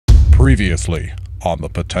Previously on the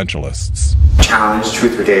Potentialists. Challenge,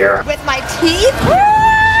 truth or dare. With my teeth? Woo!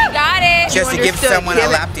 Got it. Just to give someone a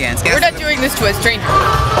lap dance. We're not doing this to a stranger. I'm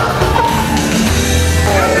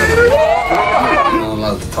not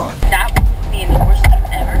allowed to talk. That would be the worst thing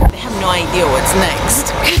ever. I have no idea what's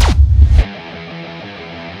next.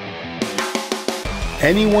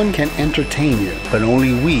 Anyone can entertain you, but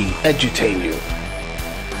only we edutain you.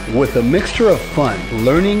 With a mixture of fun,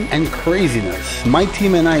 learning, and craziness, my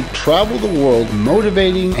team and I travel the world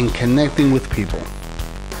motivating and connecting with people.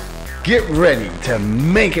 Get ready to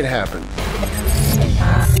make it happen.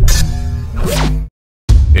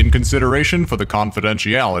 In consideration for the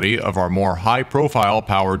confidentiality of our more high-profile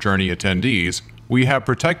Power Journey attendees, we have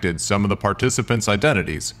protected some of the participants'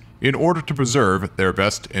 identities in order to preserve their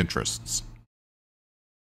best interests.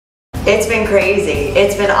 It's been crazy.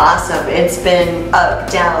 It's been awesome. It's been up,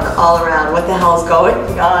 down, all around. What the hell's going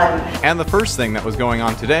on? And the first thing that was going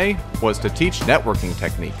on today was to teach networking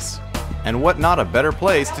techniques. And what not a better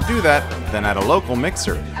place to do that than at a local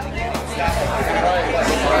mixer.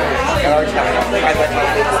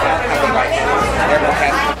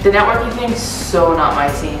 The networking thing's so not my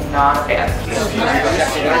scene, not a fan.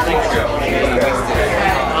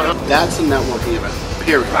 That's a networking event,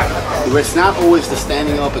 period. Where it's not always the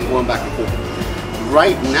standing up and going back and forth.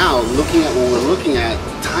 Right now, looking at what we're looking at,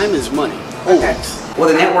 time is money, always. Well,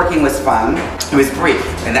 the networking was fun. It was brief,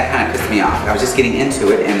 and that kind of pissed me off. I was just getting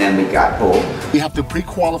into it, and then we got pulled. We have to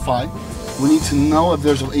pre-qualify. We need to know if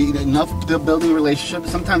there's enough building relationship.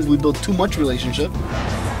 Sometimes we build too much relationship.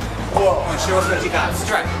 Whoa, show us what you got.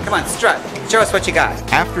 Strut. Come on, strut. Show us what you got.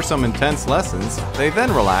 After some intense lessons, they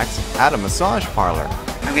then relax at a massage parlor.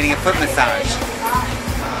 I'm getting a foot massage.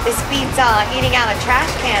 This beats eating out of trash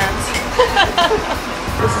cans.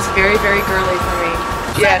 This is very, very girly for me.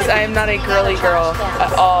 Yes, I am not a girly girl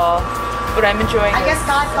at all, but I'm enjoying it.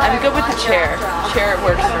 I'm good with the chair. Chair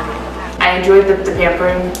works for me. I enjoyed the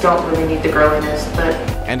pampering, don't really need the girliness, but...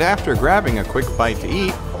 And after grabbing a quick bite to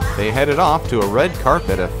eat, they headed off to a red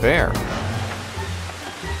carpet affair.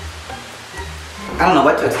 I don't know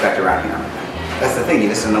what to expect around here. That's the thing, you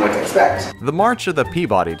just don't know what to expect. The March of the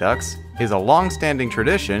Peabody Ducks is a long-standing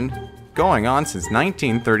tradition going on since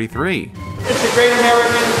 1933. It's a great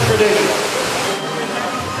American tradition.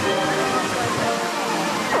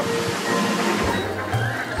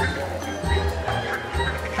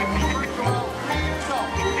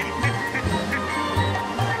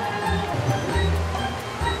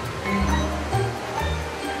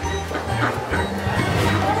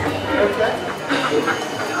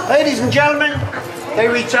 Ladies and gentlemen, they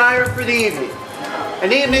retire for the evening.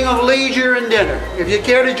 An evening of leisure and dinner. If you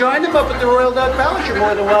care to join them up at the Royal Duck Palace, you're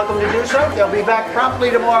more than welcome to do so. They'll be back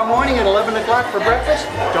promptly tomorrow morning at 11 o'clock for breakfast.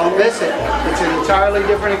 Don't miss it. It's an entirely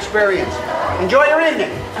different experience. Enjoy your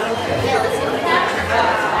evening.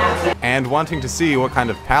 And wanting to see what kind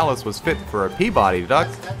of palace was fit for a Peabody Duck,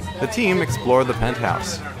 the team explored the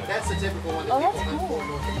penthouse. That's the typical one. Oh, that's cool.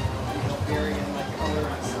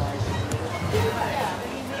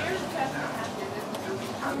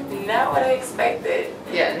 Not what I expected.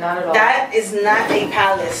 Yeah, not at all. That is not a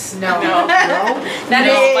palace. No. That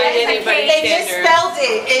is by anybody's They just standard. spelled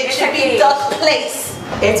it. It should be Duck Place.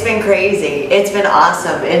 It's been crazy. It's been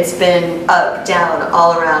awesome. It's been up, down,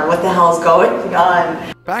 all around. What the hell's going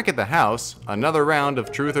on? Back at the house, another round of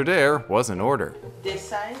Truth or Dare was in order. This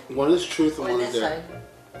side? One is truth and Or one is this dare.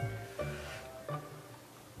 side?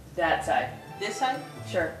 That side. This side?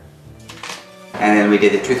 Sure. And then we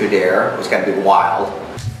did the truth or dare, which got to be wild.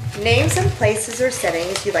 Name some places or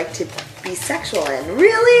settings you'd like to be sexual in.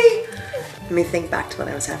 Really? Let me think back to when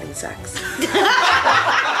I was having sex.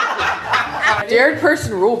 Dared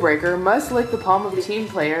person rule breaker must lick the palm of the team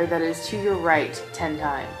player that is to your right 10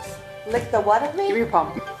 times. Lick the what of me? Give me your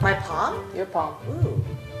palm. My palm? Your palm. Ooh.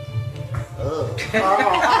 Oh.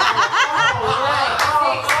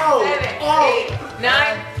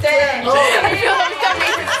 9, 10.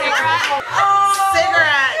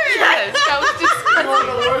 Cigarette. Yes, that was just. The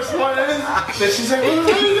worst one is that she's like,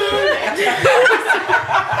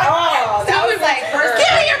 Oh, that was like,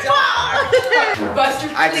 give me your palm! Buster,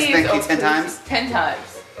 please. I just spanked you 10 please. times? 10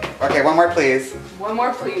 times. Okay, one more please. One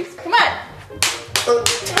more, please. Come on. what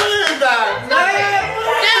is that?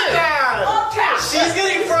 Dude. She's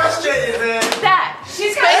getting frustrated, man. That.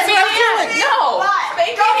 She's spanking me out. No.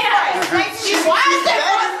 Spanking me out. She's begging for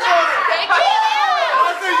it. Spanking me out.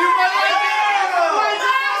 Arthur, you might like it.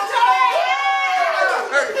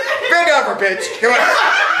 Bend over, bitch. Come on.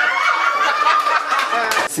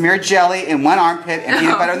 Smear jelly in one armpit and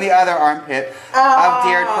peanut butter in the other armpit of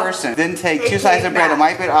dared person. Then take 2 slices of bread and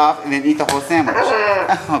wipe it off and then eat the whole sandwich.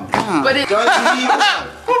 Oh, God. But it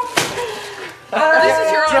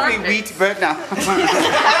wheat bread now.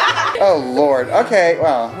 Oh Lord. Okay.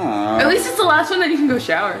 Well. At least it's the last one that you can go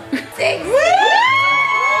shower.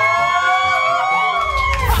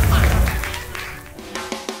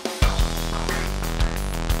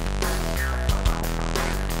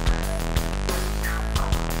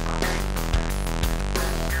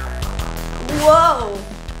 Whoa!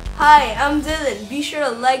 Hi, I'm Dylan. Be sure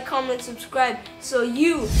to like, comment, subscribe so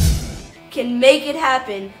you can make it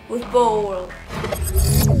happen with BOWAworld.